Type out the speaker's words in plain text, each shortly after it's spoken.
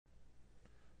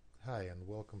Hi, and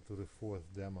welcome to the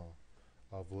fourth demo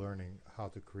of learning how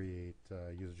to create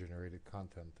user-generated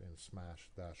content in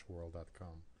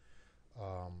smash-world.com.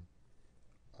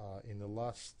 In the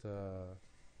last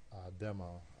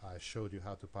demo, I showed you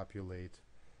how to populate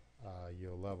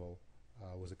your level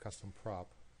with a custom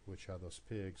prop, which are those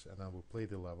pigs, and then we play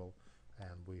the level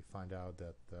and we find out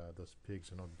that those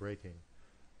pigs are not breaking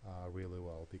really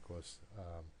well because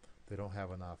they don't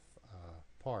have enough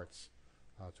parts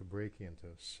to break into.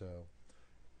 So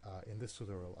in this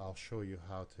tutorial I'll show you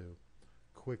how to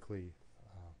quickly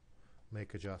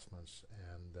make adjustments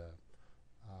and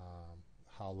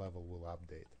how level will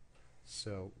update.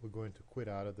 So we're going to quit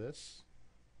out of this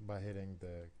by hitting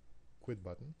the quit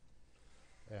button,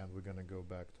 and we're going to go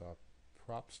back to our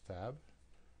props tab,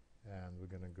 and we're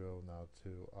going to go now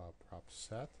to our prop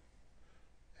set,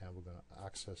 and we're going to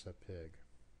access a pig.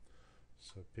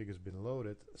 So pig has been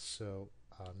loaded. So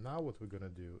now what we're going to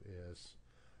do is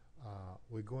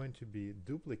we're going to be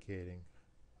duplicating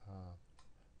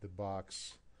the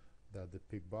box that the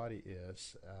pig body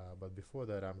is, but before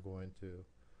that I'm going to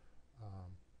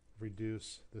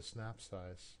reduce the snap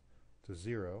size to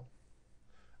 0,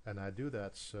 and I do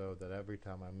that so that every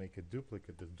time I make a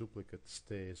duplicate, the duplicate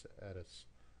stays at its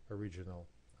original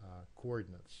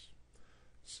coordinates.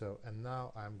 So, and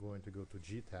now I'm going to go to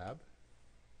G tab,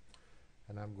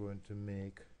 and I'm going to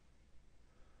make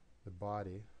the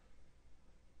body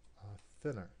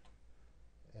thinner,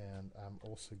 and I'm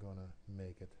also going to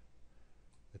make it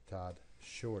a tad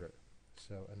shorter.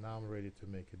 So, and now I'm ready to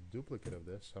make a duplicate of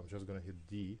this, so I'm just going to hit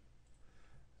D,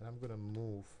 and I'm going to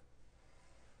move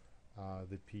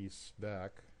the piece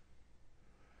back.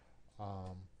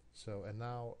 So, and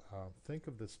now think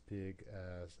of this pig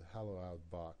as a hollow out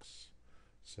box.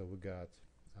 So we got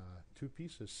two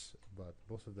pieces, but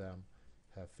both of them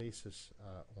have faces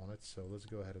on it. So let's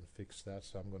go ahead and fix that.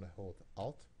 So I'm going to hold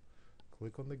Alt,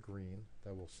 click on the green,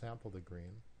 that will sample the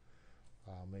green,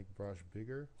 make brush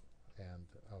bigger, and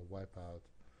wipe out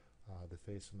the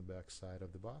face on the back side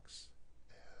of the box.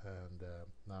 And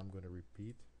now I'm going to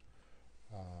repeat,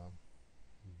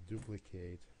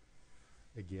 duplicate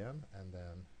again, and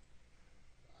then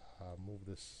move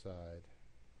this side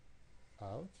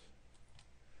out,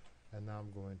 and now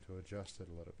I'm going to adjust it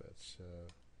a little bit. So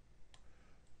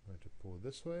I'm going to pull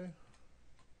this way,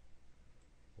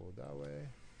 pull that way,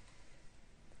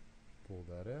 pull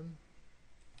that in,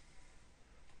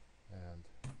 and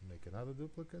make another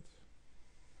duplicate,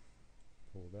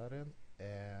 pull that in,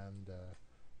 and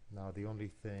now the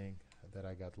only thing that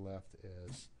I got left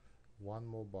is one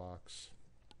more box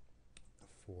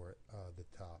for the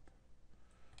top.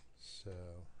 So,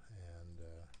 and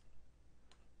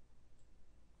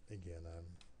again, I'm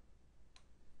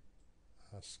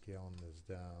scaling this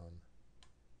down.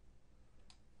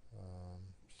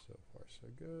 So far so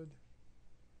good.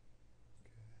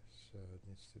 Okay, so it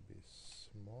needs to be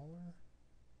smaller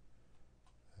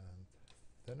and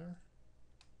thinner,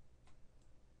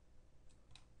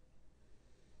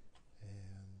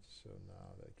 and so now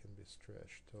that can be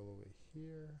stretched all the way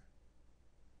here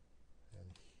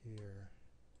and here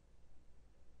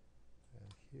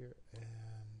and here,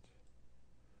 and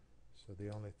so the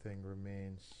only thing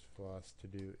remains for us to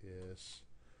do is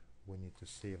we need to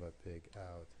save a pig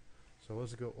out. So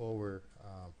let's go over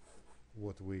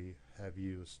what we have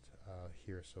used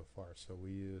here so far. So we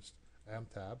used M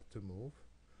tab to move,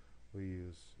 we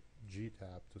use G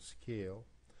tab to scale,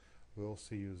 we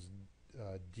also use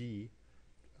D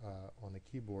on the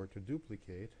keyboard to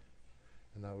duplicate,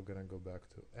 and now we're going to go back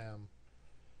to M,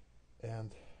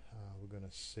 and we're going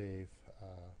to save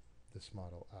this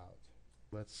model out.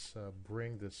 Let's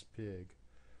bring this pig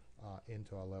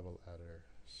into our level editor.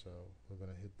 So we're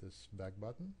going to hit this back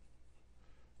button,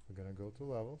 we're going to go to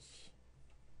levels,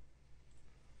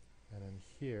 and in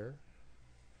here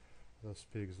those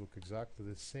pigs look exactly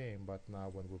the same, but now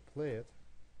when we play it,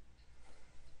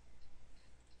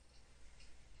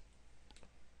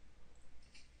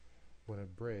 when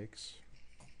it breaks,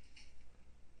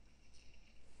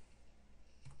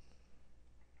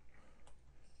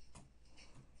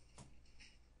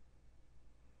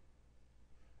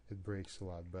 it breaks a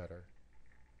lot better.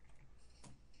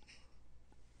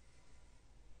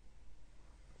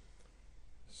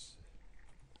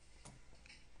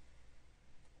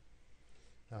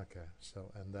 Okay,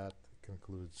 so, and that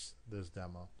concludes this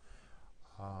demo.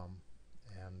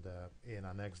 In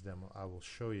our next demo I will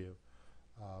show you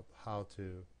how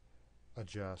to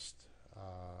adjust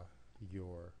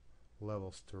your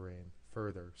levels terrain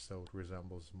further so it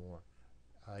resembles more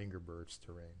Angry Birds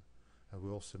terrain. And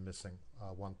we're also missing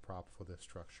one prop for this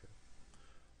structure.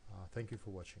 Thank you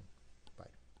for watching.